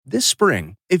This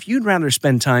spring, if you'd rather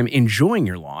spend time enjoying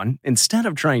your lawn instead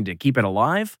of trying to keep it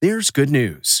alive, there's good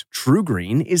news. True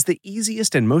Green is the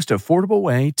easiest and most affordable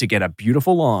way to get a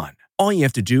beautiful lawn. All you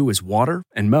have to do is water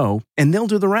and mow, and they'll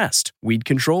do the rest. Weed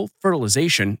control,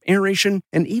 fertilization, aeration,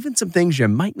 and even some things you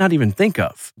might not even think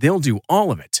of. They'll do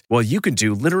all of it, while you can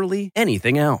do literally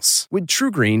anything else. With True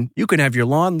Green, you can have your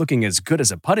lawn looking as good as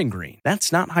a putting green.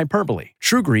 That's not hyperbole.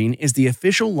 True Green is the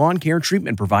official lawn care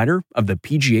treatment provider of the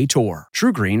PGA Tour.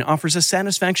 True Green offers a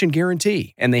satisfaction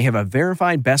guarantee, and they have a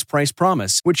verified best price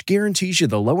promise, which guarantees you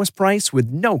the lowest price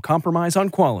with no compromise on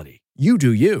quality. You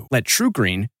do you. Let True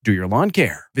Green do your lawn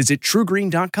care. Visit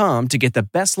truegreen.com to get the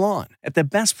best lawn at the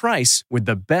best price with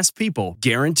the best people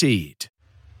guaranteed.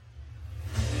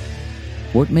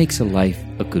 What makes a life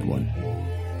a good one?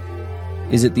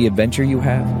 Is it the adventure you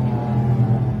have?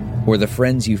 Or the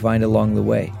friends you find along the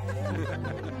way?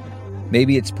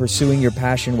 Maybe it's pursuing your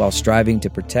passion while striving to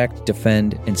protect,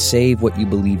 defend, and save what you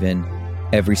believe in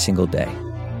every single day.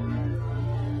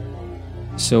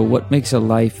 So what makes a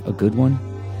life a good one?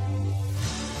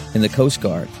 In the Coast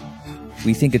Guard,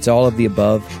 we think it's all of the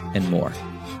above and more.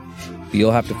 But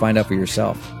you'll have to find out for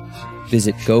yourself.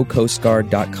 Visit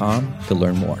gocoastguard.com to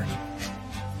learn more.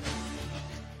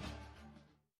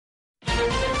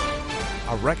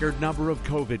 A record number of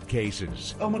COVID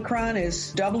cases. Omicron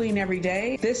is doubling every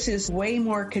day. This is way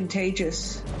more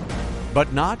contagious.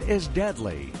 But not as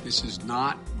deadly. This is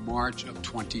not March of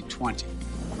 2020.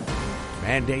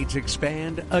 Mandates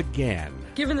expand again.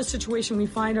 Given the situation we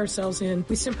find ourselves in,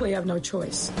 we simply have no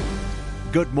choice.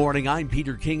 Good morning, I'm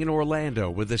Peter King in Orlando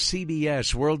with the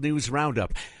CBS World News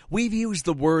Roundup. We've used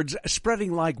the words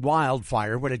spreading like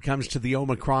wildfire when it comes to the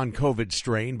Omicron COVID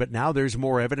strain, but now there's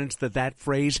more evidence that that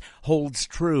phrase holds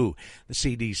true. The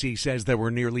CDC says there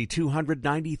were nearly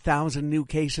 290,000 new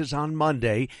cases on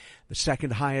Monday, the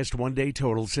second highest one-day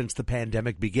total since the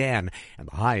pandemic began, and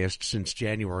the highest since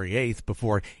January 8th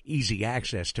before easy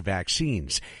access to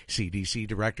vaccines. CDC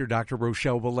Director Dr.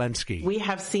 Rochelle Walensky. We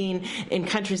have seen in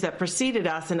countries that preceded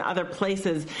us and other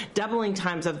places doubling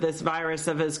times of this virus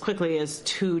of as quickly as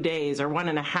 2 days or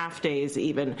 1.5 days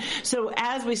even. So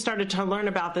as we started to learn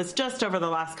about this just over the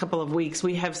last couple of weeks,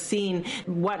 we have seen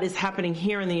what is happening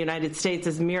here in the United States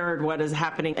is mirrored what is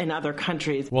happening in other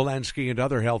countries. Walensky and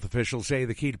other health officials say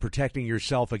the key to protecting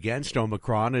yourself against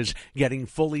Omicron is getting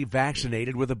fully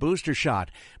vaccinated with a booster shot.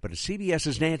 But as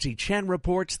CBS's Nancy Chen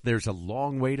reports, there's a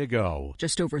long way to go.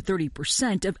 Just over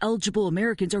 30% of eligible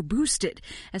Americans are boosted,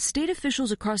 as state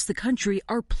officials across the country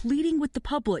are pleading with the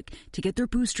public to get their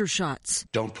booster shots.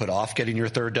 Don't put off getting your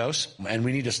third dose, and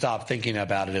we need to stop thinking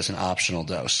about it as an optional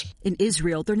dose. In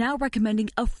Israel, they're now recommending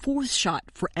a fourth shot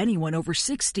for anyone over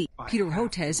 60. Peter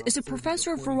Hotez is a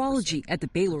professor of virology at the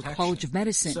Baylor College of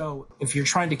Medicine. So if you're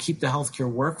trying to keep the healthcare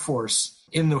workforce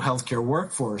in the healthcare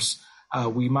workforce,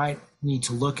 we might need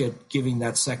to look at giving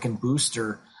that second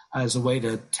booster as a way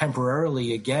to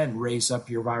temporarily, again, raise up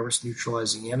your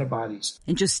virus-neutralizing antibodies.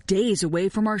 And just days away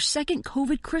from our second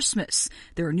COVID Christmas,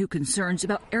 there are new concerns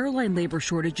about airline labor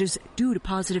shortages due to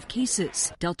positive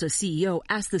cases. Delta CEO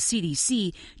asked the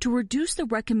CDC to reduce the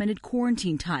recommended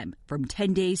quarantine time from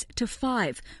 10 days to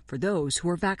 5 for those who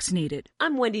are vaccinated.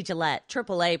 I'm Wendy Gillette.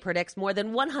 AAA predicts more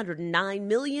than 109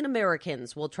 million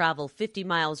Americans will travel 50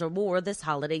 miles or more this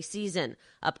holiday season,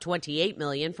 up 28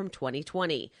 million from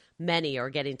 2020. Many are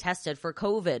getting tested for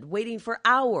COVID, waiting for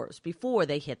hours before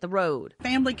they hit the road.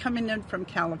 Family coming in from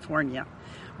California.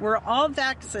 We're all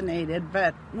vaccinated,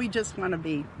 but we just want to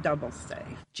be double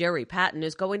safe. Jerry Patton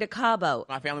is going to Cabo.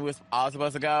 My family was all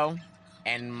supposed to go,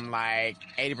 and like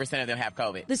 80% of them have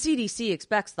COVID. The CDC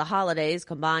expects the holidays,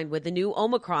 combined with the new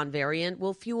Omicron variant,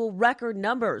 will fuel record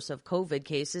numbers of COVID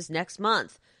cases next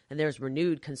month. And there's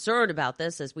renewed concern about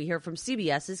this as we hear from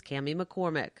CBS's Cammie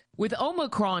McCormick. With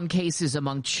Omicron cases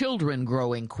among children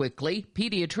growing quickly,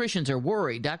 pediatricians are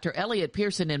worried. Dr. Elliot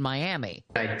Pearson in Miami.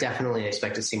 I definitely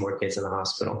expect to see more kids in the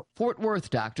hospital. Fort Worth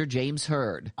Dr. James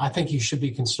Hurd. I think you should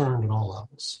be concerned at all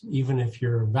levels. Even if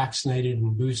you're vaccinated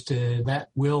and boosted, that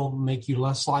will make you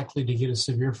less likely to get a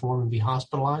severe form and be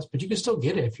hospitalized, but you can still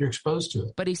get it if you're exposed to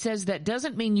it. But he says that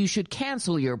doesn't mean you should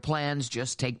cancel your plans,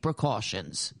 just take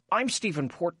precautions. I'm Stephen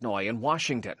Portnoy in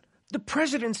Washington. The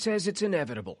president says it's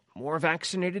inevitable. More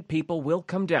vaccinated people will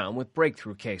come down with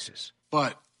breakthrough cases.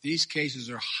 But these cases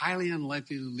are highly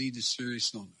unlikely to lead to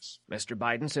serious illness. Mr.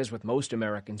 Biden says with most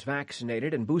Americans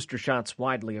vaccinated and booster shots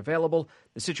widely available,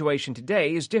 the situation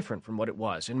today is different from what it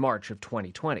was in March of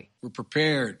 2020. We're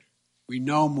prepared. We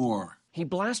know more. He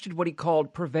blasted what he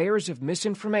called purveyors of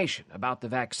misinformation about the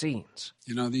vaccines.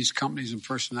 You know, these companies and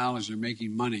personalities are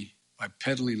making money by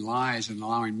peddling lies and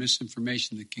allowing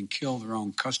misinformation that can kill their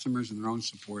own customers and their own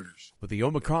supporters. With the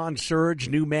Omicron surge,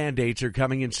 new mandates are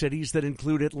coming in cities that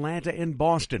include Atlanta and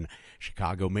Boston.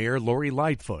 Chicago Mayor Lori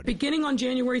Lightfoot. Beginning on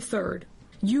January 3rd,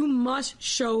 you must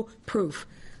show proof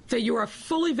that you are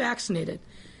fully vaccinated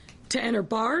to enter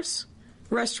bars,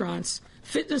 restaurants,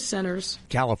 fitness centers.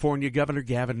 California Governor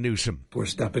Gavin Newsom. We're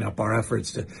stepping up our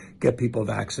efforts to get people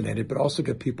vaccinated, but also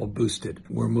get people boosted.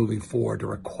 We're moving forward to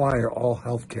require all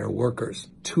healthcare workers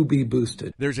to be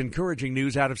boosted. There's encouraging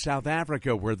news out of South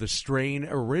Africa, where the strain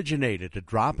originated. A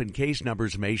drop in case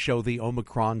numbers may show the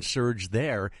Omicron surge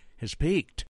there has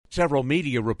peaked. Several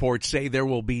media reports say there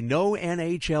will be no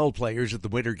NHL players at the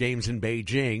Winter Games in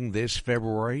Beijing this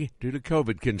February due to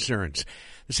COVID concerns.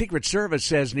 The Secret Service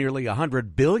says nearly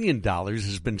 $100 billion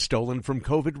has been stolen from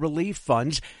COVID relief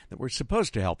funds that were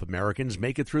supposed to help Americans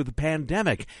make it through the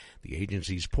pandemic. The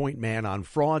agency's point man on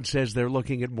fraud says they're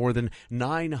looking at more than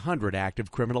 900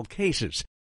 active criminal cases.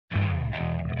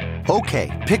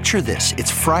 Okay, picture this.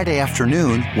 It's Friday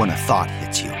afternoon when a thought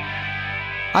hits you.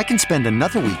 I can spend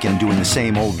another weekend doing the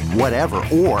same old whatever,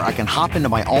 or I can hop into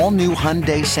my all-new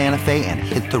Hyundai Santa Fe and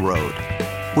hit the road.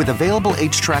 With available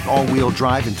H-Track all-wheel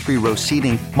drive and 3-row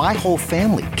seating, my whole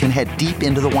family can head deep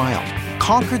into the wild.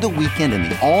 Conquer the weekend in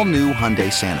the all-new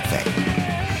Hyundai Santa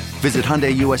Fe. Visit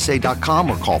HyundaiUSA.com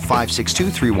or call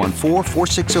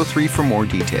 562-314-4603 for more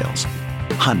details.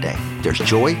 Hyundai, there's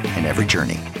joy in every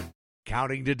journey.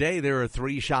 Counting today, there are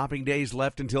 3 shopping days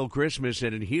left until Christmas,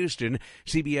 and in Houston,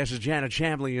 CBS's Janet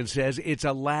Chamblian says it's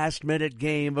a last-minute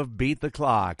game of beat the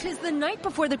clock. 'Tis the night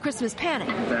before the Christmas panic.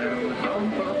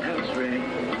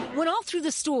 When all through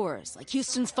the stores, like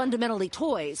Houston's Fundamentally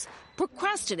Toys,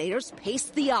 procrastinators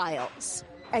paced the aisles.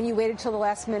 And you waited till the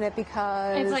last minute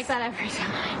because... It's like that every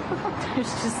time.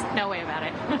 There's just no way about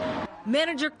it.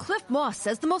 Manager Cliff Moss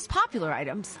says the most popular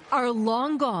items are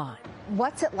long gone.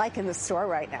 What's it like in the store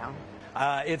right now?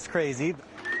 It's crazy.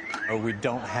 We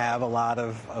don't have a lot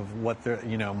of what they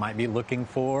might be looking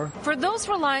for. For those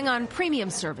relying on premium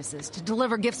services to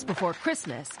deliver gifts before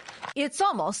Christmas, it's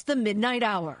almost the midnight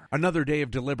hour. Another day of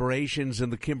deliberations in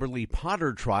the Kimberly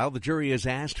Potter trial. The jury has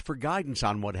asked for guidance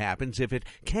on what happens if it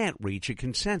can't reach a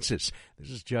consensus. This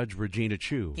is Judge Regina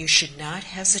Chu. You should not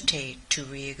hesitate to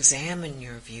re-examine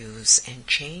your views and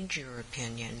change your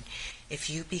opinion if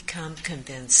you become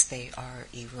convinced they are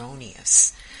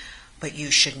erroneous. But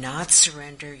you should not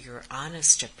surrender your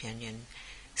honest opinion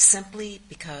simply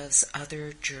because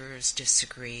other jurors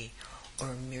disagree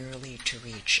or merely to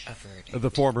reach a verdict. The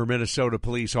former Minnesota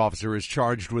police officer is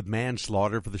charged with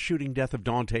manslaughter for the shooting death of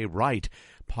Daunte Wright.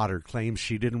 Potter claims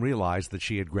she didn't realize that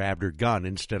she had grabbed her gun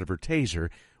instead of her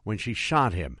taser when she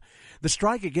shot him. The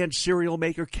strike against cereal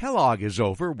maker Kellogg is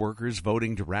over. Workers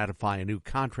voting to ratify a new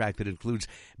contract that includes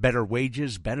better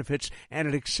wages, benefits, and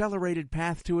an accelerated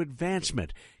path to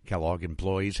advancement. Kellogg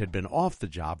employees had been off the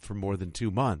job for more than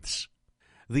 2 months.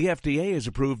 The FDA has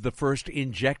approved the first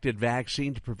injected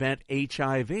vaccine to prevent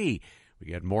HIV. We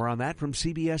get more on that from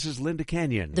CBS's Linda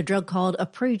Kenyon. The drug called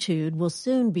Apretude will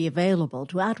soon be available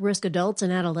to at-risk adults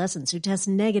and adolescents who test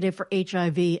negative for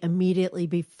HIV immediately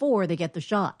before they get the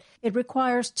shot. It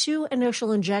requires 2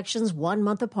 initial injections 1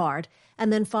 month apart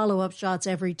and then follow-up shots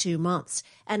every 2 months,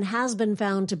 and has been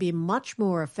found to be much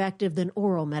more effective than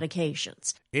oral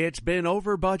medications. It's been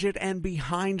over budget and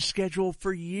behind schedule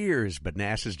for years, but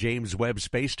NASA's James Webb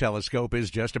Space Telescope is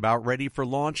just about ready for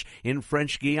launch in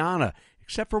French Guiana.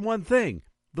 Except for one thing,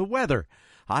 the weather.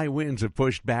 High winds have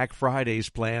pushed back Friday's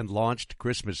planned launch to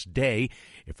Christmas Day.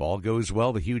 If all goes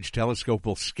well, the huge telescope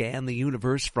will scan the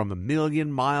universe from 1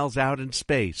 million miles out in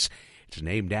space. It's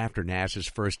named after NASA's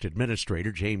first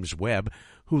administrator, James Webb,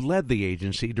 who led the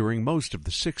agency during most of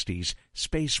the 60s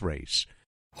space race.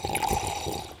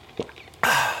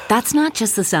 That's not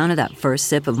just the sound of that first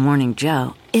sip of Morning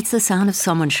Joe. It's the sound of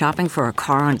someone shopping for a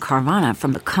car on Carvana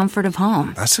from the comfort of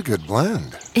home. That's a good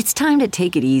blend. It's time to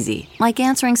take it easy, like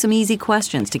answering some easy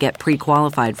questions to get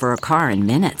pre-qualified for a car in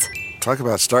minutes. Talk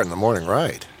about starting the morning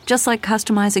right. Just like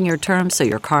customizing your terms so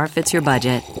your car fits your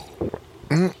budget.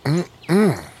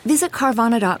 Visit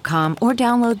Carvana.com or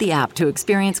download the app to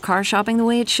experience car shopping the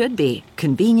way it should be.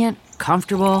 Convenient,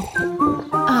 comfortable.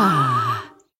 Ah.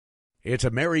 It's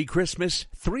a Merry Christmas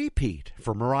three-peat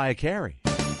for Mariah Carey.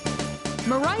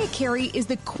 Mariah Carey is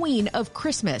the queen of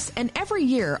Christmas, and every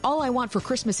year, All I Want for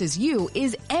Christmas Is You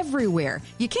is everywhere.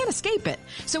 You can't escape it.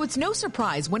 So it's no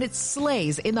surprise when it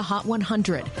slays in the Hot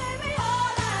 100.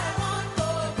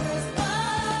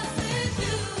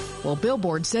 Well,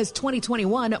 Billboard says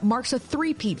 2021 marks a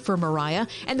three-peat for Mariah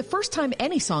and the first time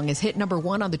any song has hit number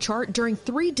one on the chart during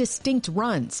 3 distinct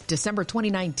runs, December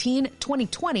 2019,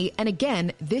 2020, and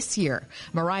again this year.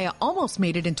 Mariah almost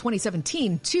made it in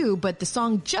 2017, too, but the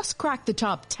song just cracked the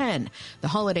top 10. The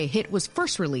holiday hit was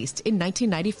first released in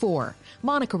 1994.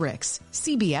 Monica Ricks,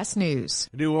 CBS News.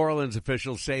 New Orleans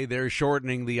officials say they're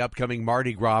shortening the upcoming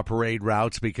Mardi Gras parade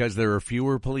routes because there are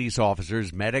fewer police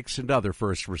officers, medics, and other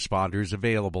first responders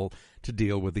available to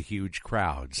deal with the huge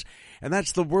crowds. And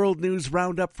that's the World News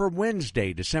Roundup for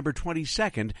Wednesday, December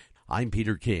 22nd. I'm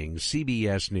Peter King,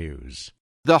 CBS News.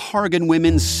 The Hargan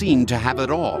women seemed to have it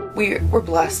all. We were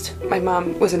blessed. My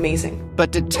mom was amazing.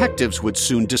 But detectives would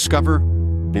soon discover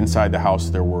inside the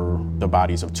house there were the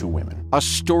bodies of 2 women. A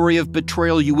story of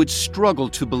betrayal you would struggle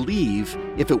to believe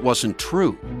if it wasn't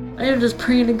true. I am just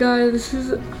praying to God, this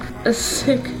is a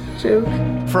sick joke.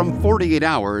 From 48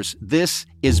 Hours, this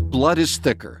is Blood is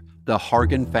Thicker, the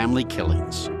Hargan family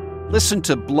killings. Listen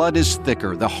to Blood is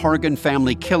Thicker, the Hargan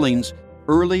family killings,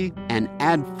 early and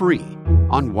ad-free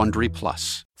on Wondery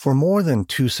Plus. For more than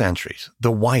 2 centuries,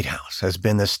 the White House has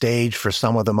been the stage for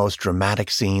some of the most dramatic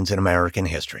scenes in American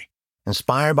history.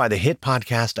 Inspired by the hit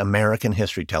podcast American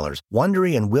History Tellers,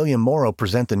 Wondery and William Morrow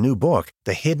present the new book,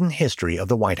 The Hidden History of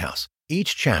the White House.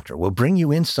 Each chapter will bring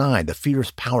you inside the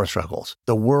fierce power struggles,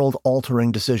 the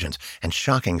world-altering decisions, and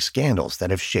shocking scandals that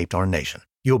have shaped our nation.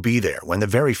 You'll be there when the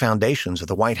very foundations of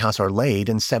the White House are laid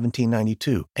in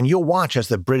 1792, and you'll watch as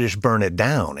the British burn it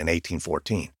down in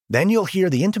 1814. Then you'll hear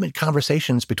the intimate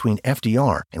conversations between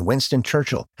FDR and Winston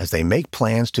Churchill as they make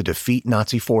plans to defeat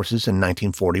Nazi forces in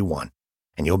 1941.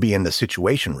 And you'll be in the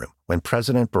Situation Room when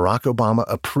President Barack Obama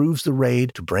approves the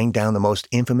raid to bring down the most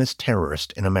infamous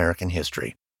terrorist in American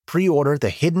history. Pre-order The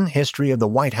Hidden History of the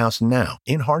White House now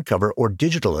in hardcover or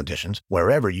digital editions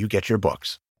wherever you get your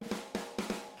books.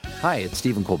 Hi, it's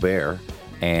Stephen Colbert,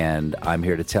 and I'm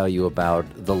here to tell you about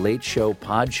The Late Show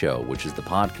Pod Show, which is the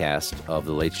podcast of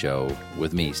The Late Show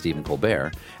with me, Stephen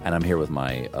Colbert, and I'm here with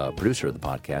my producer of the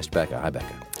podcast, Becca. Hi,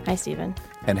 Becca. Hi, Stephen.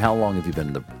 And how long have you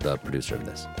been the producer of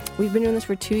this? We've been doing this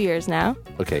for 2 years now.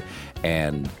 Okay,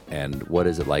 and what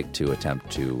is it like to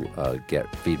attempt to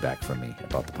get feedback from me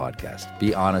about the podcast?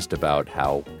 Be honest about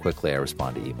how quickly I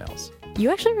respond to emails. You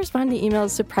actually respond to emails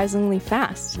surprisingly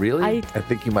fast. Really? I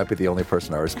think you might be the only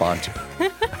person I respond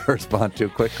to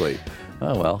quickly.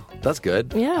 Oh, well, that's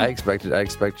good. Yeah. I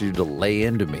expected you to lay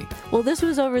into me. Well, this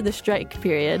was over the strike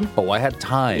period. Oh, I had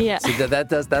time. Yeah. See, that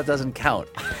doesn't count.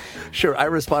 Sure, I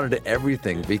responded to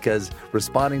everything because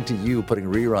responding to you putting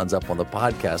reruns up on the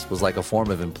podcast was like a form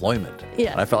of employment.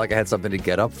 Yeah. And I felt like I had something to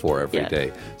get up for every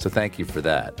day. So thank you for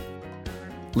that.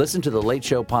 Listen to The Late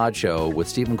Show Pod Show with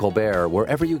Stephen Colbert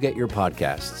wherever you get your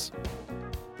podcasts.